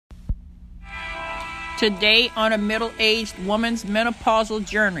Today on a middle-aged woman's menopausal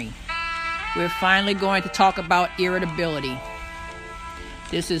journey, we're finally going to talk about irritability.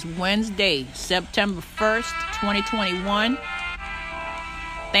 This is Wednesday, September 1st, 2021.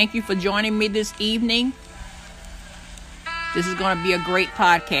 Thank you for joining me this evening. This is going to be a great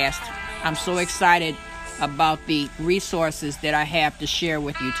podcast. I'm so excited about the resources that I have to share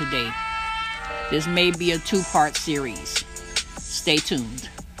with you today. This may be a two-part series. Stay tuned.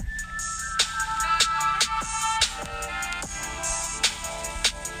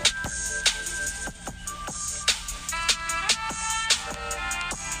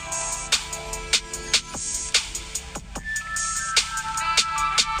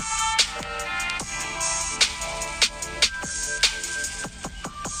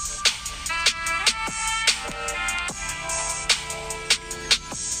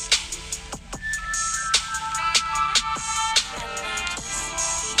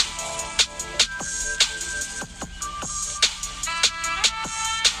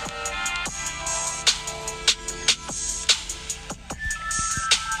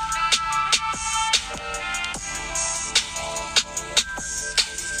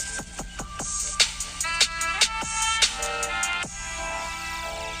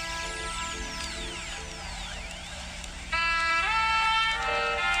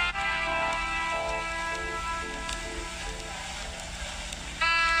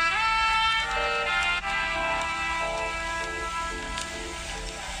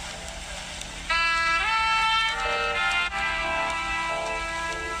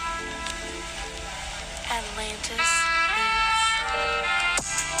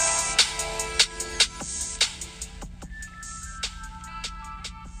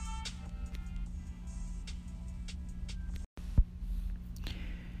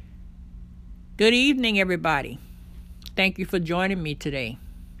 Good evening, everybody. Thank you for joining me today.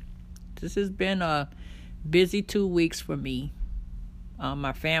 This has been a busy 2 weeks for me.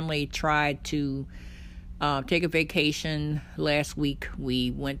 My family tried to take a vacation last week.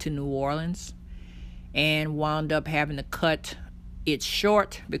 We went to New Orleans and wound up having to cut it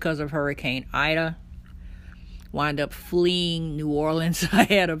short because of Hurricane Ida. Wound up fleeing New Orleans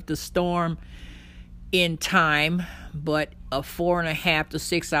ahead of the storm in time, but a 4.5 to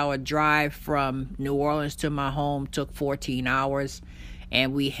 6 hour drive from New Orleans to my home took 14 hours,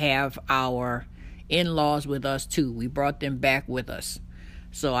 and we have our in-laws with us too. We brought them back with us,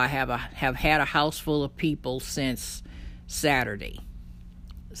 so I have had a house full of people since Saturday.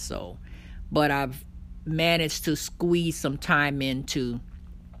 But I've managed to squeeze some time in to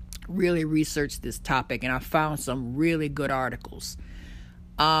really research this topic, and I found some really good articles.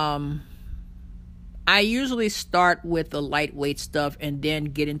 I usually start with the lightweight stuff and then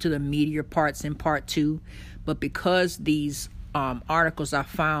get into the meatier parts in part 2. But because these articles I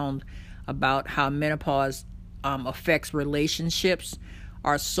found about how menopause affects relationships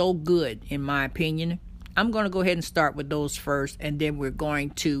are so good, in my opinion, I'm going to go ahead and start with those first. And then we're going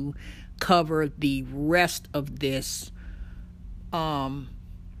to cover the rest of this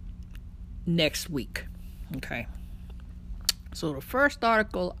next week. Okay. So the first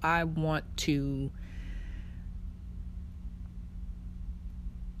article I want to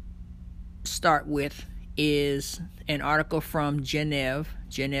start with is an article from Geneve.com,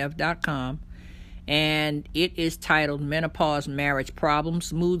 and it is titled Menopause Marriage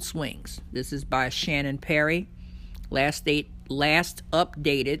Problems, Mood Swings. This is by Shannon Perry, last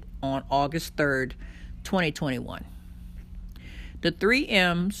updated on August 3rd, 2021. The 3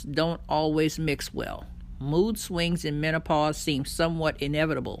 M's don't always mix well. Mood swings in menopause seem somewhat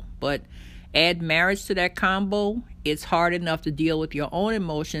inevitable, but add marriage to that combo, it's hard enough to deal with your own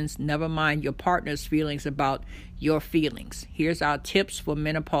emotions, never mind your partner's feelings about your feelings. Here's our tips for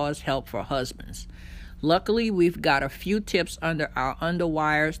menopause help for husbands. Luckily, we've got a few tips under our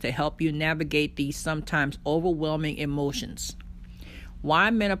underwires to help you navigate these sometimes overwhelming emotions. Why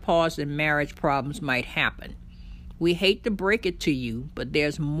menopause and marriage problems might happen. We hate to break it to you, but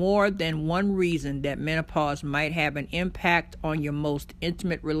there's more than one reason that menopause might have an impact on your most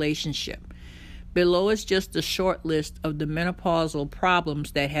intimate relationship. Below is just a short list of the menopausal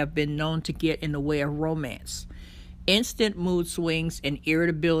problems that have been known to get in the way of romance. Instant mood swings and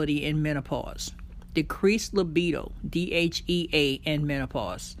irritability in menopause. Decreased libido, DHEA, in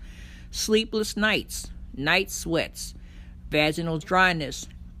menopause. Sleepless nights, night sweats, vaginal dryness,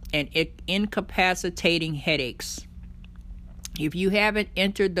 and incapacitating headaches. If you haven't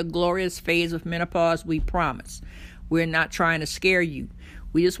entered the glorious phase of menopause, we promise. We're not trying to scare you.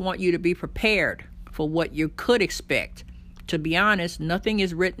 We just want you to be prepared for what you could expect. To be honest, nothing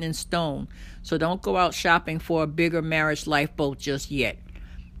is written in stone, so don't go out shopping for a bigger marriage lifeboat just yet.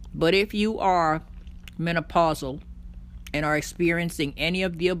 But if you are menopausal, and are experiencing any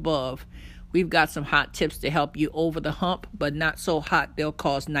of the above, we've got some hot tips to help you over the hump, but not so hot they'll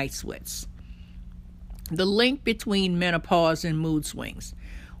cause night sweats. The link between menopause and mood swings.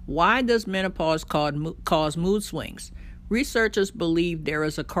 Why does menopause cause mood swings? Researchers believe there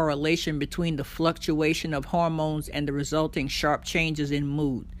is a correlation between the fluctuation of hormones and the resulting sharp changes in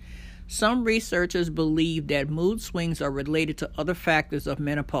mood. Some researchers believe that mood swings are related to other factors of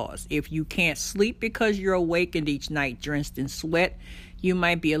menopause. If you can't sleep because you're awakened each night drenched in sweat, you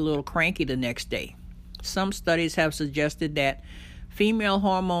might be a little cranky the next day. Some studies have suggested that female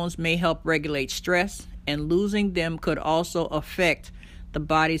hormones may help regulate stress, and losing them could also affect the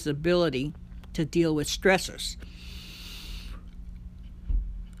body's ability to deal with stressors.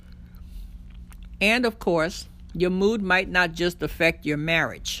 And of course, your mood might not just affect your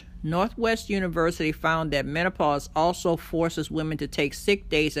marriage. Northwest University found that menopause also forces women to take sick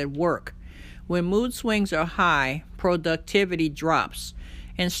days at work. When mood swings are high, productivity drops,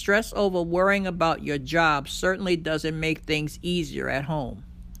 and stress over worrying about your job certainly doesn't make things easier at home.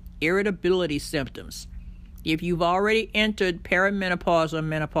 Irritability symptoms. If you've already entered perimenopause or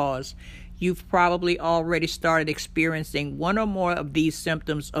menopause, you've probably already started experiencing one or more of these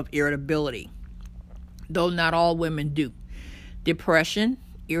symptoms of irritability, though not all women do. Depression,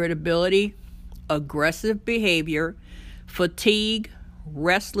 irritability, aggressive behavior, fatigue,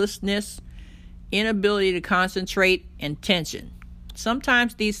 restlessness, inability to concentrate, and tension.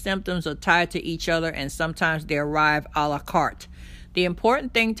 Sometimes these symptoms are tied to each other, and sometimes they arrive a la carte. The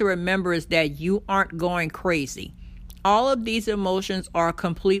important thing to remember is that you aren't going crazy. All of these emotions are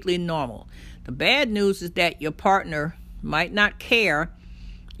completely normal. The bad news is that your partner might not care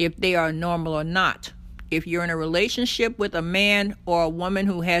if they are normal or not. If you're in a relationship with a man or a woman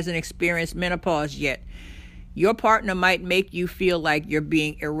who hasn't experienced menopause yet, your partner might make you feel like you're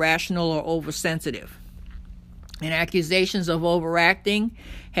being irrational or oversensitive. And accusations of overacting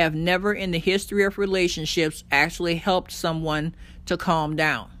have never in the history of relationships actually helped someone to calm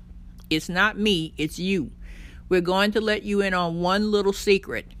down. It's not me, it's you. We're going to let you in on one little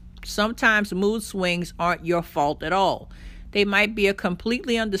secret. Sometimes mood swings aren't your fault at all. They might be a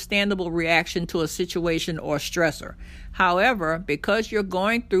completely understandable reaction to a situation or stressor. However, because you're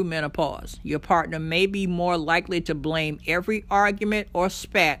going through menopause, your partner may be more likely to blame every argument or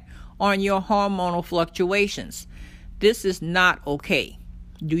spat on your hormonal fluctuations. This is not okay.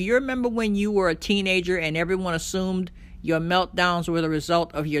 Do you remember when you were a teenager and everyone assumed your meltdowns were the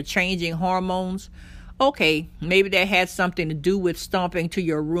result of your changing hormones? Okay, maybe that had something to do with stomping to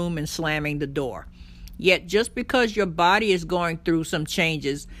your room and slamming the door. Yet just because your body is going through some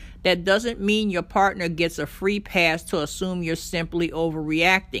changes, that doesn't mean your partner gets a free pass to assume you're simply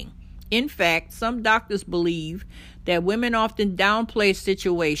overreacting. In fact, some doctors believe that women often downplay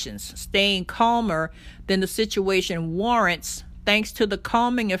situations, staying calmer than the situation warrants thanks to the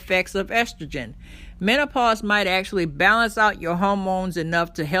calming effects of estrogen. Menopause might actually balance out your hormones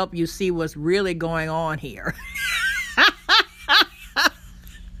enough to help you see what's really going on here.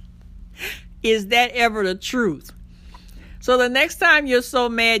 Is that ever the truth? So the next time you're so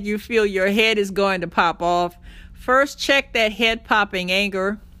mad you feel your head is going to pop off, first check that head popping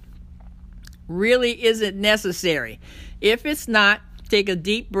anger really isn't necessary. If it's not, take a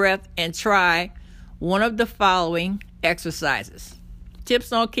deep breath and try one of the following exercises.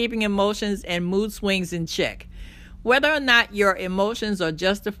 Tips on keeping emotions and mood swings in check. Whether or not your emotions are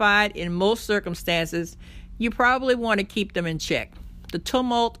justified in most circumstances, you probably want to keep them in check. The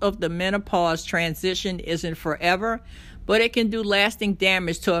tumult of the menopause transition isn't forever, but it can do lasting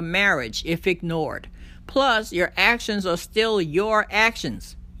damage to a marriage if ignored. Plus, your actions are still your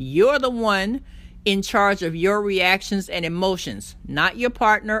actions. You're the one in charge of your reactions and emotions, not your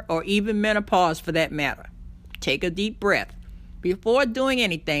partner or even menopause for that matter. Take a deep breath. Before doing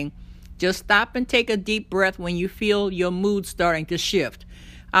anything, just stop and take a deep breath when you feel your mood starting to shift.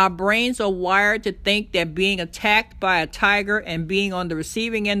 Our brains are wired to think that being attacked by a tiger and being on the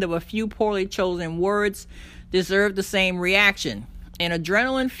receiving end of a few poorly chosen words deserve the same reaction. An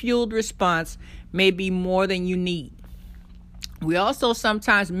adrenaline-fueled response may be more than you need. We also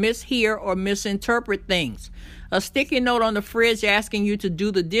sometimes mishear or misinterpret things. A sticky note on the fridge asking you to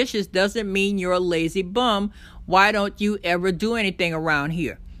do the dishes doesn't mean you're a lazy bum. Why don't you ever do anything around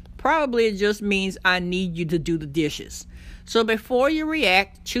here? Probably it just means I need you to do the dishes. So before you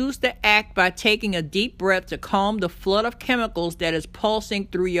react, choose to act by taking a deep breath to calm the flood of chemicals that is pulsing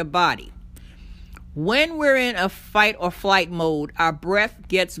through your body. When we're in a fight or flight mode, our breath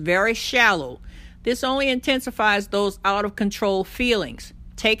gets very shallow. This only intensifies those out of control feelings.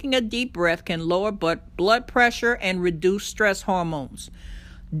 Taking a deep breath can lower blood pressure and reduce stress hormones.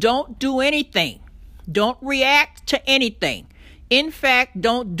 Don't do anything. Don't react to anything. In fact,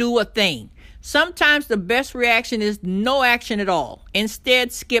 don't do a thing. Sometimes the best reaction is no action at all.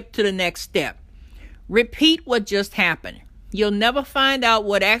 Instead, skip to the next step. Repeat what just happened. You'll never find out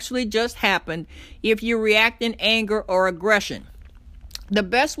what actually just happened if you react in anger or aggression. The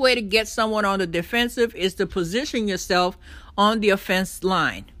best way to get someone on the defensive is to position yourself on the offense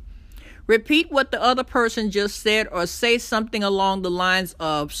line. Repeat what the other person just said or say something along the lines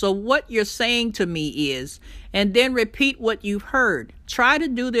of, "So what you're saying to me is," and then repeat what you've heard. Try to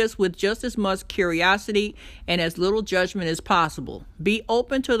do this with just as much curiosity and as little judgment as possible. Be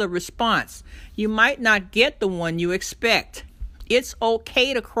open to the response. You might not get the one you expect. It's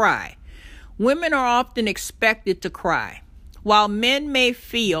okay to cry. Women are often expected to cry. While men may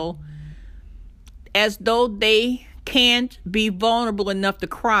feel as though they can't be vulnerable enough to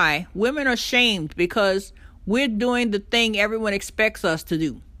cry, women are shamed because we're doing the thing everyone expects us to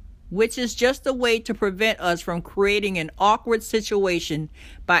do, which is just a way to prevent us from creating an awkward situation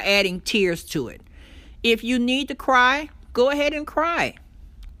by adding tears to it. If you need to cry, go ahead and cry.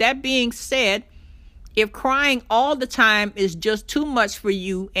 That being said, if crying all the time is just too much for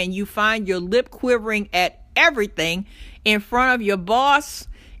you and you find your lip quivering at everything in front of your boss,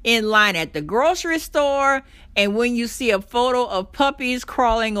 in line at the grocery store, and when you see a photo of puppies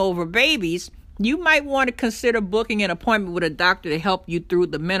crawling over babies, you might want to consider booking an appointment with a doctor to help you through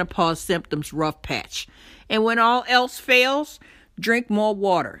the menopause symptoms rough patch. And when all else fails, drink more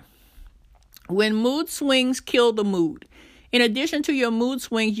water. When mood swings kill the mood. In addition to your mood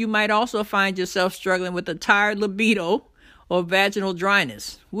swings, you might also find yourself struggling with a tired libido or vaginal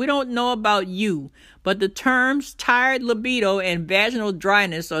dryness. We don't know about you, but the terms tired libido and vaginal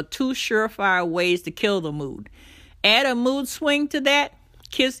dryness are two surefire ways to kill the mood. Add a mood swing to that,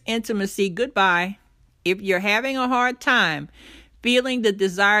 kiss intimacy goodbye. If you're having a hard time feeling the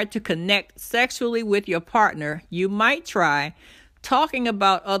desire to connect sexually with your partner, you might try talking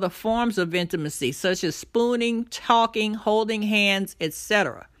about other forms of intimacy, such as spooning, talking, holding hands,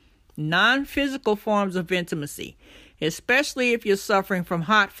 etc. Non-physical forms of intimacy, especially if you're suffering from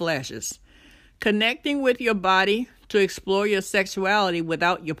hot flashes. Connecting with your body to explore your sexuality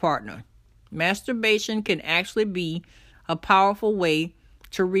without your partner. Masturbation can actually be a powerful way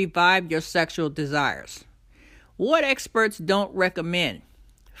to revive your sexual desires. What experts don't recommend: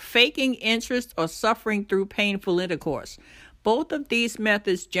 faking interest or suffering through painful intercourse. Both of these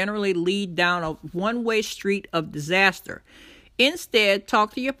methods generally lead down a one-way street of disaster. Instead,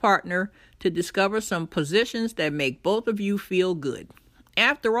 talk to your partner to discover some positions that make both of you feel good.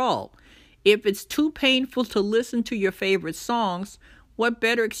 After all, if it's too painful to listen to your favorite songs, what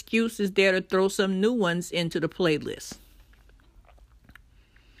better excuse is there to throw some new ones into the playlist?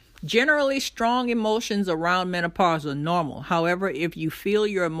 Generally, strong emotions around menopause are normal. However, if you feel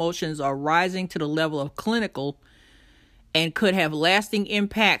your emotions are rising to the level of clinical and could have lasting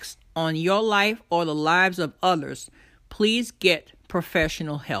impacts on your life or the lives of others, please get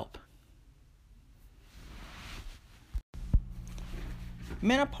professional help.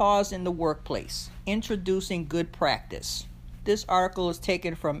 Menopause in the workplace, introducing good practice. This article is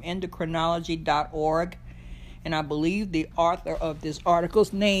taken from endocrinology.org, and I believe the author of this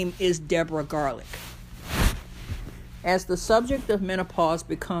article's name is Deborah Garlick. As the subject of menopause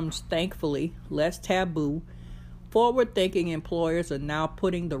becomes, thankfully, less taboo, forward-thinking employers are now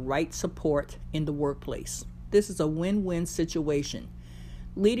putting the right support in the workplace. This is a win-win situation,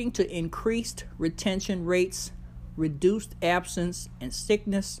 leading to increased retention rates, reduced absence and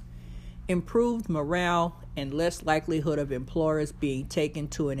sickness, improved morale, and less likelihood of employers being taken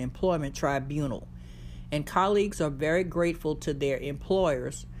to an employment tribunal. And colleagues are very grateful to their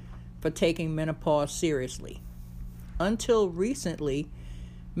employers for taking menopause seriously. Until recently,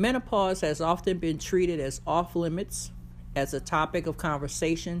 menopause has often been treated as off limits, as a topic of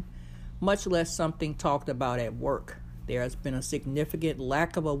conversation, much less something talked about at work. There has been a significant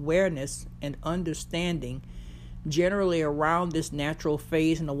lack of awareness and understanding generally around this natural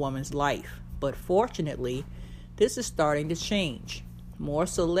phase in a woman's life. But fortunately, this is starting to change. More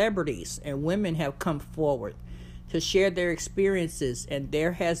celebrities and women have come forward to share their experiences, and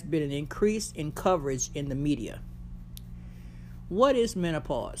there has been an increase in coverage in the media. What is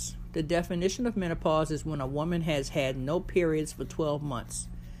menopause? The definition of menopause is when a woman has had no periods for 12 months.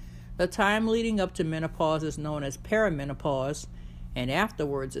 The time leading up to menopause is known as perimenopause, and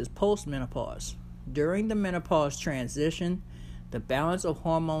afterwards is postmenopause. During the menopause transition, the balance of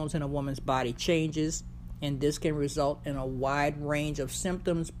hormones in a woman's body changes, and this can result in a wide range of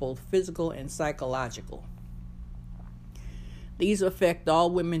symptoms, both physical and psychological. These affect all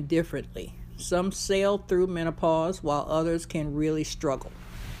women differently. Some sail through menopause, while others can really struggle.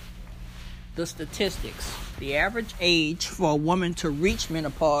 the statistics. The average age for a woman to reach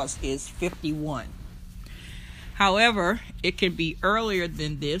menopause is 51. However, it can be earlier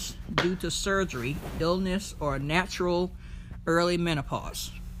than this due to surgery, illness, or natural early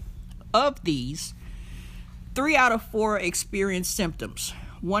menopause. Of these, 3 out of 4 experience symptoms.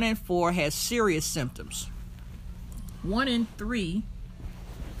 1 in 4 has serious symptoms. 1 in 3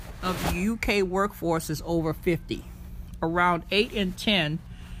 of the UK workforce is over 50. Around 8 in 10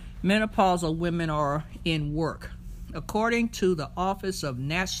 menopausal women are in work. According to the Office of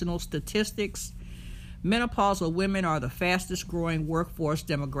National Statistics, menopausal women are the fastest growing workforce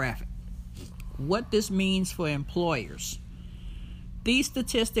demographic. What this means for employers. These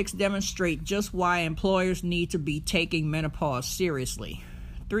statistics demonstrate just why employers need to be taking menopause seriously.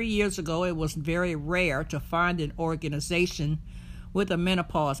 3 years ago, it was very rare to find an organization with a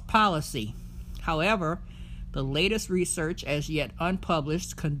menopause policy. However, the latest research, as yet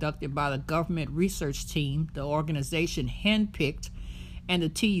unpublished, conducted by the government research team, the organization handpicked, and the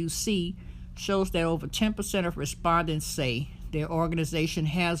TUC, shows that over 10% of respondents say their organization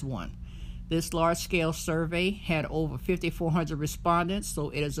has one. This large-scale survey had over 5,400 respondents, so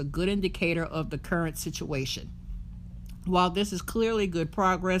it is a good indicator of the current situation. While this is clearly good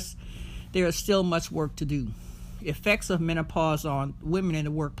progress, there is still much work to do. Effects of menopause on women in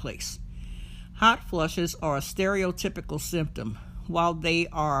the workplace. Hot flushes are a stereotypical symptom. While they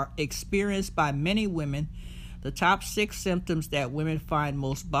are experienced by many women, the top 6 symptoms that women find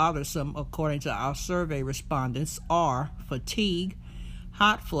most bothersome, according to our survey respondents, are fatigue,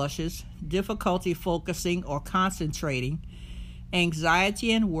 hot flushes, difficulty focusing or concentrating,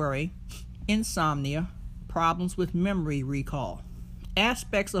 anxiety and worry, insomnia, problems with memory recall.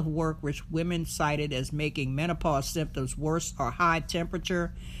 Aspects of work which women cited as making menopause symptoms worse are high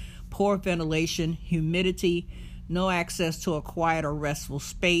temperature, poor ventilation, humidity, no access to a quiet or restful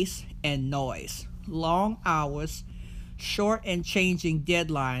space, and noise. Long hours, short and changing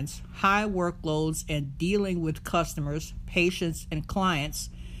deadlines, high workloads, and dealing with customers, patients, and clients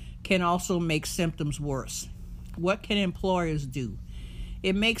can also make symptoms worse. What can employers do?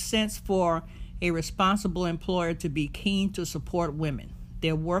 It makes sense for a responsible employer to be keen to support women.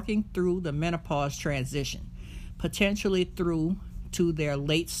 They're working through the menopause transition, potentially through to their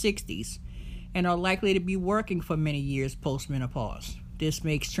late 60s, and are likely to be working for many years post-menopause. This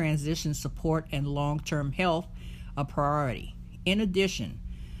makes transition support and long-term health a priority. In addition,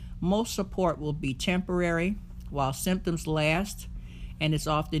 most support will be temporary while symptoms last, and it's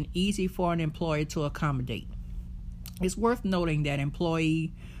often easy for an employer to accommodate. It's worth noting that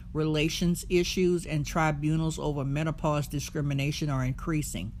employee relations issues and tribunals over menopause discrimination are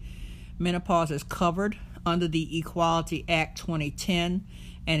increasing. Menopause is covered under the Equality Act 2010,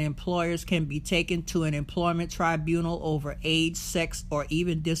 and employers can be taken to an employment tribunal over age, sex, or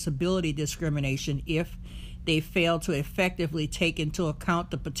even disability discrimination if they fail to effectively take into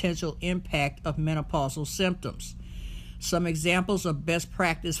account the potential impact of menopausal symptoms. Some examples of best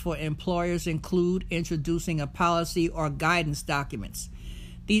practice for employers include introducing a policy or guidance documents.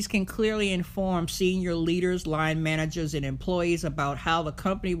 These can clearly inform senior leaders, line managers, and employees about how the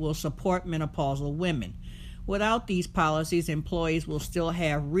company will support menopausal women. Without these policies, employees will still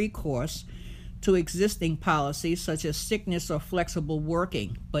have recourse to existing policies such as sickness or flexible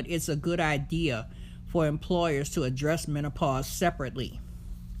working, but it's a good idea for employers to address menopause separately.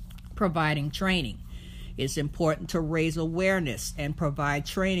 Providing training. It's important to raise awareness and provide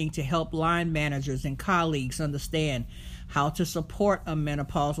training to help line managers and colleagues understand how to support a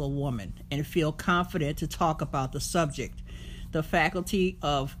menopausal woman and feel confident to talk about the subject. The Faculty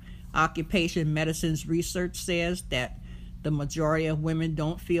of Occupation Medicine's research says that the majority of women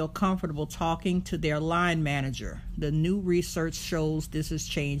don't feel comfortable talking to their line manager. The new research shows this is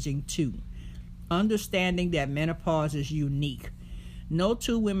changing too. Understanding that menopause is unique. No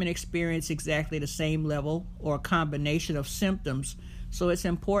 2 women experience exactly the same level or combination of symptoms, so it's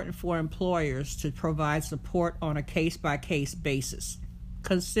important for employers to provide support on a case-by-case basis.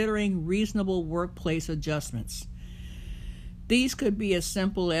 Considering reasonable workplace adjustments. These could be as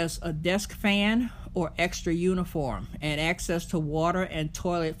simple as a desk fan or extra uniform and access to water and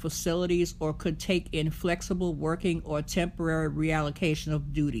toilet facilities, or could take in flexible working or temporary reallocation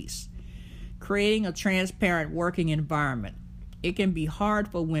of duties. Creating a transparent working environment. It can be hard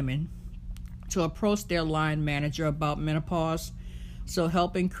for women to approach their line manager about menopause, so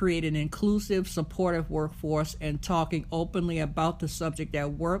helping create an inclusive, supportive workforce and talking openly about the subject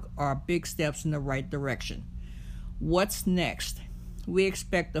at work are big steps in the right direction. What's next? We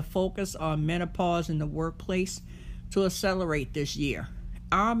expect the focus on menopause in the workplace to accelerate this year.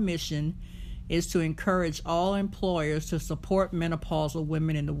 Our mission is to encourage all employers to support menopausal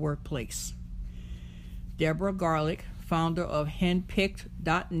women in the workplace. Deborah Garlick, founder of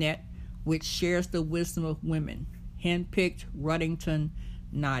Henpicked.net, which shares the wisdom of women. Henpicked, Ruddington,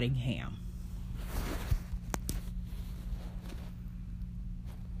 Nottingham.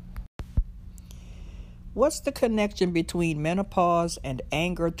 What's the connection between menopause and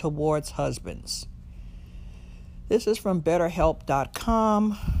anger towards husbands? This is from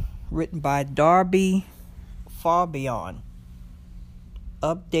BetterHelp.com, written by Darby Fabian.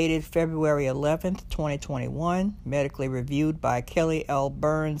 Updated February 11th, 2021. Medically reviewed by Kelly L.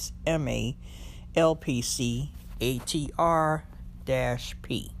 Burns, M.A., LPC, ATR-P.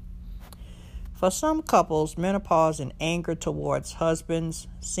 For some couples, menopause and anger towards husbands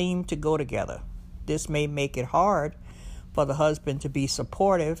seem to go together. This may make it hard for the husband to be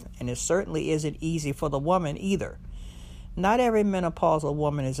supportive, and it certainly isn't easy for the woman either. Not every menopausal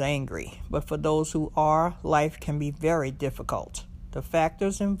woman is angry, but for those who are, life can be very difficult. The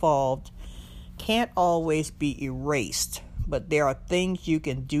factors involved can't always be erased, but there are things you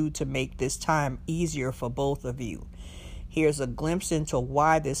can do to make this time easier for both of you. Here's a glimpse into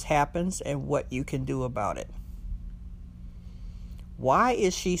why this happens and what you can do about it. Why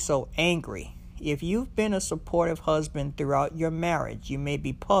is she so angry? If you've been a supportive husband throughout your marriage, you may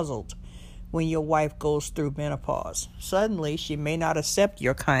be puzzled when your wife goes through menopause. Suddenly, she may not accept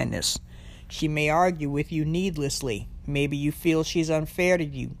your kindness. She may argue with you needlessly. Maybe you feel she's unfair to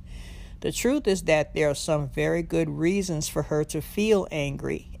you. The truth is that there are some very good reasons for her to feel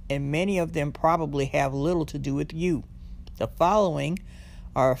angry, and many of them probably have little to do with you. The following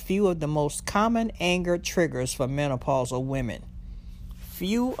are a few of the most common anger triggers for menopausal women.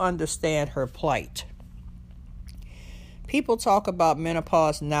 Few understand her plight. People talk about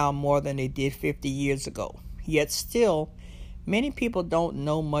menopause now more than they did 50 years ago. Yet still, many people don't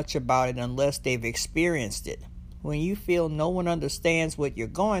know much about it unless they've experienced it. When you feel no one understands what you're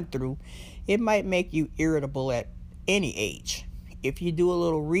going through, it might make you irritable at any age. If you do a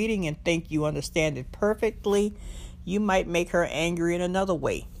little reading and think you understand it perfectly, you might make her angry in another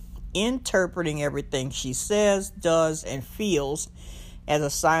way. Interpreting everything she says, does, and feels as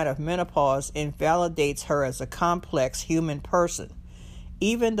a sign of menopause invalidates her as a complex human person.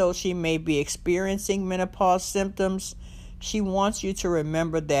 Even though she may be experiencing menopause symptoms, she wants you to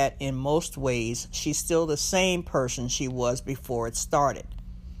remember that in most ways, she's still the same person she was before it started.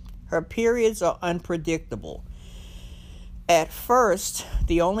 Her periods are unpredictable. At first,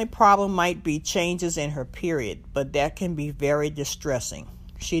 the only problem might be changes in her period, but that can be very distressing.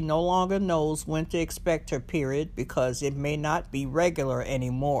 She no longer knows when to expect her period because it may not be regular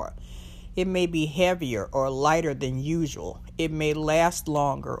anymore. It may be heavier or lighter than usual. It may last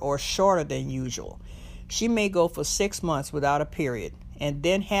longer or shorter than usual. She may go for 6 months without a period and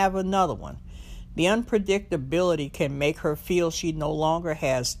then have another one. The unpredictability can make her feel she no longer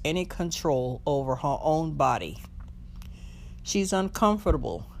has any control over her own body. She's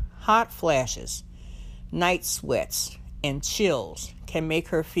uncomfortable. Hot flashes, night sweats, and chills can make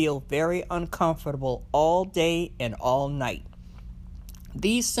her feel very uncomfortable all day and all night.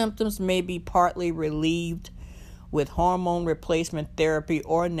 These symptoms may be partly relieved with hormone replacement therapy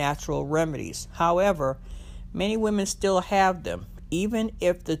or natural remedies. However, many women still have them, even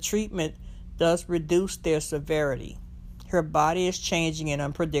if the treatment does reduce their severity. Her body is changing in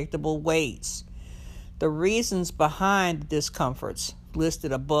unpredictable ways. The reasons behind the discomforts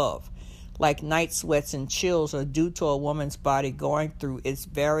listed above, like night sweats and chills, are due to a woman's body going through its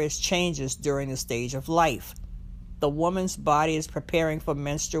various changes during the stage of life. The woman's body is preparing for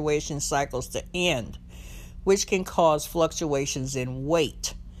menstruation cycles to end, which can cause fluctuations in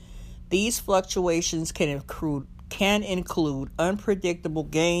weight. These fluctuations can include unpredictable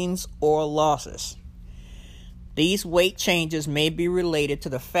gains or losses. These weight changes may be related to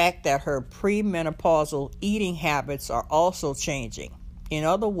the fact that her premenopausal eating habits are also changing. In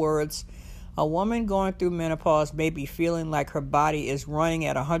other words, a woman going through menopause may be feeling like her body is running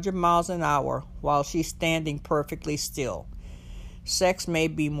at 100 miles an hour while she's standing perfectly still. Sex may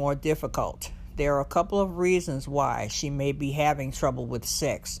be more difficult. There are a couple of reasons why she may be having trouble with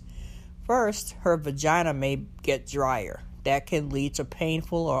sex. First, her vagina may get drier. That can lead to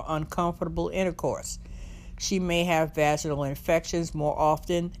painful or uncomfortable intercourse. She may have vaginal infections more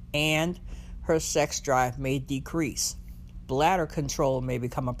often, and her sex drive may decrease. Bladder control may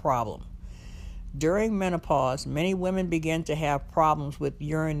become a problem. During menopause, many women begin to have problems with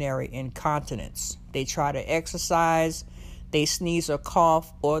urinary incontinence. They try to exercise, they sneeze or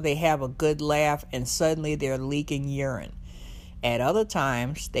cough, or they have a good laugh and suddenly they're leaking urine. At other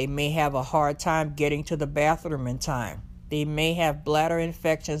times, they may have a hard time getting to the bathroom in time. They may have bladder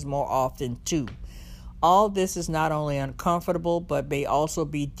infections more often too. All this is not only uncomfortable, but may also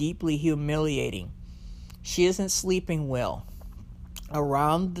be deeply humiliating. She isn't sleeping well.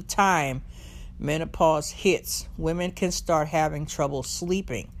 Around the time menopause hits, women can start having trouble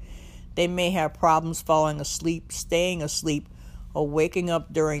sleeping. They may have problems falling asleep, staying asleep, or waking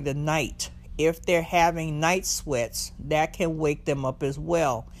up during the night. If they're having night sweats, that can wake them up as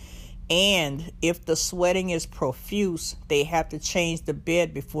well. And if the sweating is profuse, they have to change the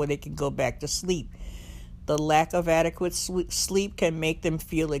bed before they can go back to sleep. The lack of adequate sleep can make them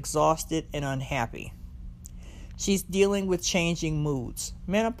feel exhausted and unhappy. She's dealing with changing moods.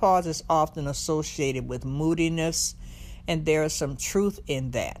 Menopause is often associated with moodiness, and there is some truth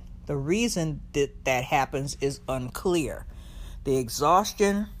in that. The reason that happens is unclear. The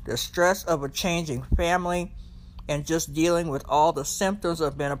exhaustion, the stress of a changing family, and just dealing with all the symptoms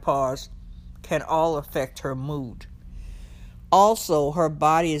of menopause can all affect her mood. Also, her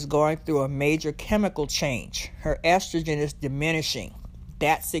body is going through a major chemical change. Her estrogen is diminishing.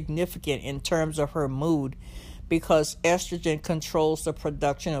 That's significant in terms of her mood because estrogen controls the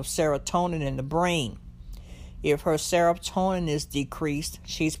production of serotonin in the brain. If her serotonin is decreased,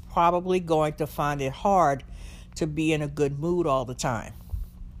 she's probably going to find it hard to be in a good mood all the time.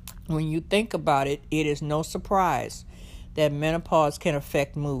 When you think about it, it is no surprise that menopause can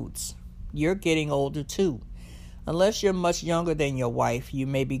affect moods. You're getting older too. Unless you're much younger than your wife, you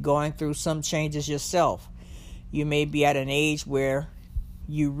may be going through some changes yourself. You may be at an age where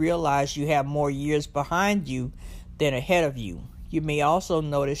you realize you have more years behind you than ahead of you. You may also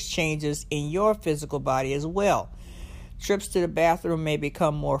notice changes in your physical body as well. Trips to the bathroom may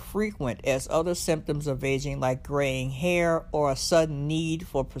become more frequent as other symptoms of aging like graying hair or a sudden need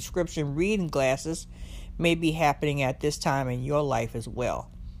for prescription reading glasses may be happening at this time in your life as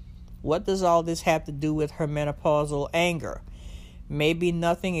well. What does all this have to do with her menopausal anger? Maybe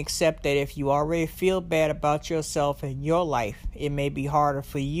nothing except that if you already feel bad about yourself and your life, it may be harder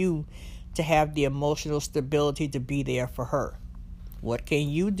for you to have the emotional stability to be there for her. What can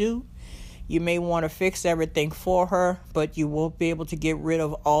you do? You may want to fix everything for her, but you won't be able to get rid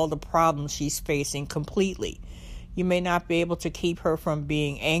of all the problems she's facing completely. You may not be able to keep her from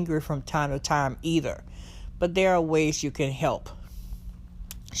being angry from time to time either, but there are ways you can help.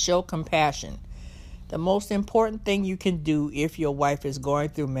 Show compassion. The most important thing you can do if your wife is going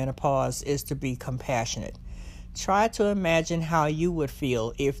through menopause is to be compassionate. Try to imagine how you would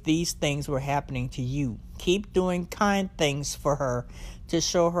feel if these things were happening to you. Keep doing kind things for her to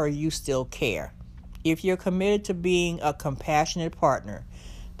show her you still care. If you're committed to being a compassionate partner,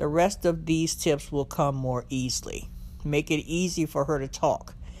 the rest of these tips will come more easily. Make it easy for her to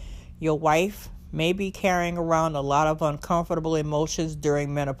talk. Your wife may be carrying around a lot of uncomfortable emotions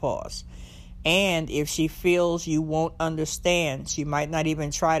during menopause. And if she feels you won't understand, she might not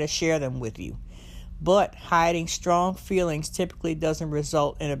even try to share them with you. But hiding strong feelings typically doesn't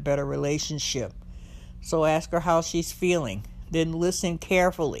result in a better relationship. So ask her how she's feeling. Then listen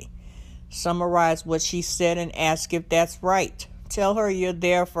carefully. Summarize what she said and ask if that's right. Tell her you're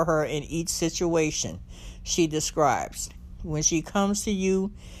there for her in each situation she describes. When she comes to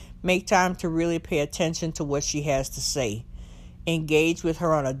you, make time to really pay attention to what she has to say. Engage with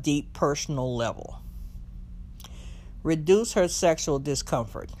her on a deep personal level. Reduce her sexual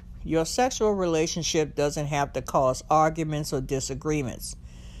discomfort. Your sexual relationship doesn't have to cause arguments or disagreements.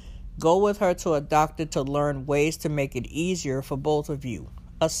 Go with her to a doctor to learn ways to make it easier for both of you.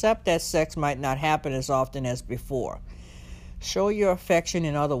 Accept that sex might not happen as often as before. Show your affection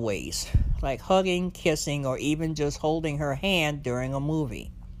in other ways, like hugging, kissing, or even just holding her hand during a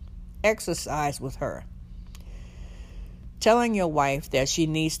movie. Exercise with her. Telling your wife that she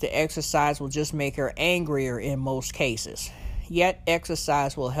needs to exercise will just make her angrier in most cases. Yet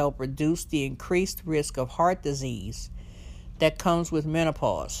exercise will help reduce the increased risk of heart disease that comes with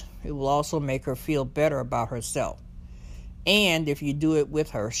menopause. It will also make her feel better about herself. And if you do it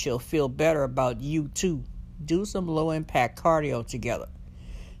with her, she'll feel better about you too. Do some low-impact cardio together.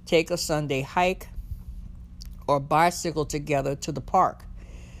 Take a Sunday hike or bicycle together to the park.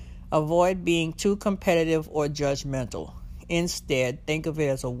 Avoid being too competitive or judgmental. Instead, think of it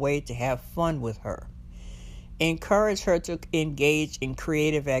as a way to have fun with her. Encourage her to engage in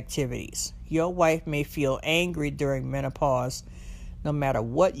creative activities. Your wife may feel angry during menopause no matter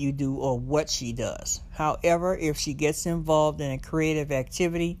what you do or what she does. However, if she gets involved in a creative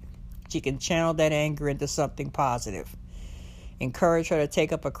activity, she can channel that anger into something positive. Encourage her to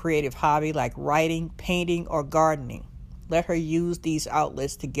take up a creative hobby like writing, painting, or gardening. Let her use these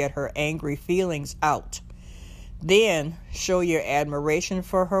outlets to get her angry feelings out. Then, show your admiration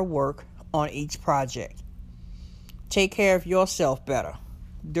for her work on each project. Take care of yourself better.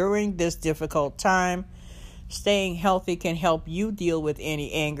 During this difficult time, staying healthy can help you deal with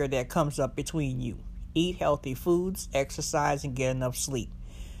any anger that comes up between you. Eat healthy foods, exercise, and get enough sleep.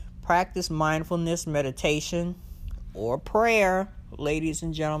 Practice mindfulness, meditation, or prayer, ladies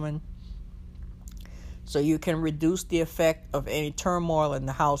and gentlemen, so you can reduce the effect of any turmoil in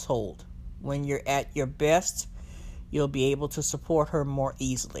the household. When you're at your best, you'll be able to support her more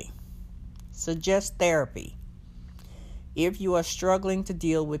easily. Suggest therapy. If you are struggling to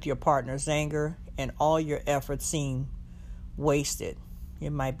deal with your partner's anger and all your efforts seem wasted,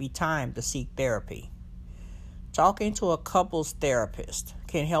 it might be time to seek therapy. Talking to a couples therapist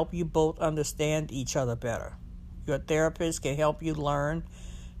can help you both understand each other better. Your therapist can help you learn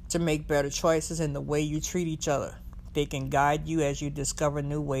to make better choices in the way you treat each other. They can guide you as you discover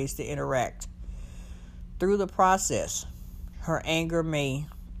new ways to interact. Through the process, her anger may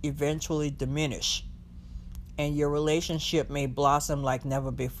eventually diminish, and your relationship may blossom like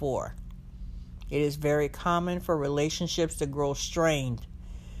never before. It is very common for relationships to grow strained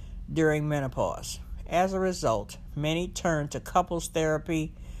during menopause. As a result, many turn to couples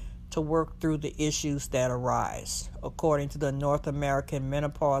therapy to work through the issues that arise. According to the North American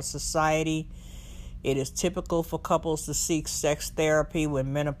Menopause Society, it is typical for couples to seek sex therapy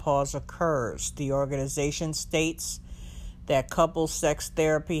when menopause occurs. The organization states that couples sex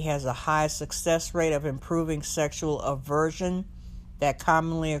therapy has a high success rate of improving sexual aversion that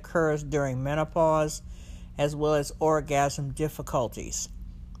commonly occurs during menopause, as well as orgasm difficulties.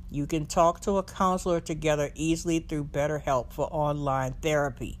 You can talk to a counselor together easily through BetterHelp for online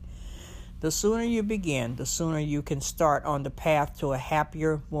therapy. The sooner you begin, the sooner you can start on the path to a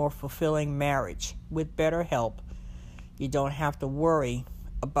happier, more fulfilling marriage. With BetterHelp, you don't have to worry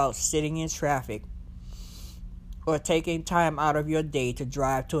about sitting in traffic or taking time out of your day to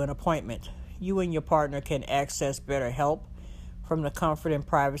drive to an appointment. You and your partner can access BetterHelp from the comfort and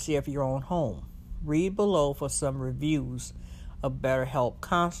privacy of your own home. Read below for some reviews of BetterHelp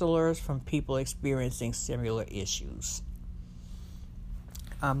counselors from people experiencing similar issues.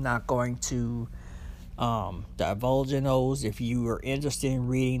 I'm not going to divulge in those. If you are interested in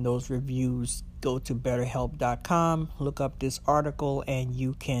reading those reviews, go to BetterHelp.com, look up this article, and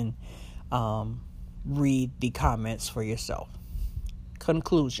you can read the comments for yourself.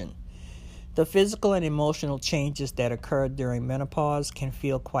 Conclusion. The physical and emotional changes that occur during menopause can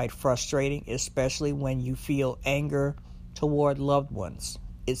feel quite frustrating, especially when you feel anger toward loved ones.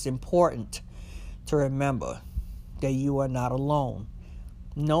 It's important to remember that you are not alone.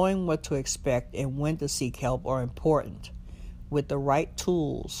 Knowing what to expect and when to seek help are important. With the right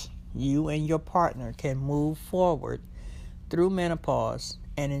tools, you and your partner can move forward through menopause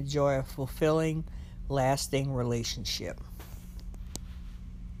and enjoy a fulfilling, lasting relationship.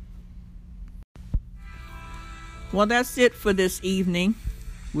 Well, that's it for this evening.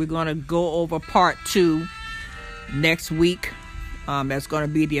 We're going to go over part 2 next week. That's going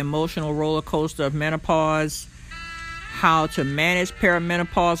to be the emotional roller coaster of menopause, how to manage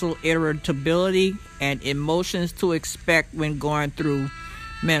perimenopausal irritability, and emotions to expect when going through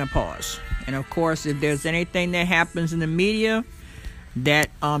menopause. And of course, if there's anything that happens in the media that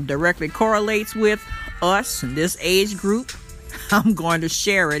directly correlates with us in this age group, I'm going to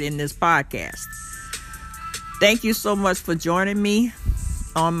share it in this podcast. Thank you so much for joining me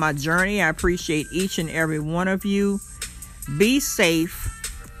on my journey. I appreciate each and every one of you. Be safe.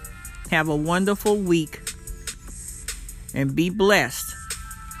 Have a wonderful week. And be blessed.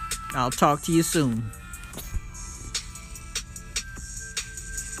 I'll talk to you soon.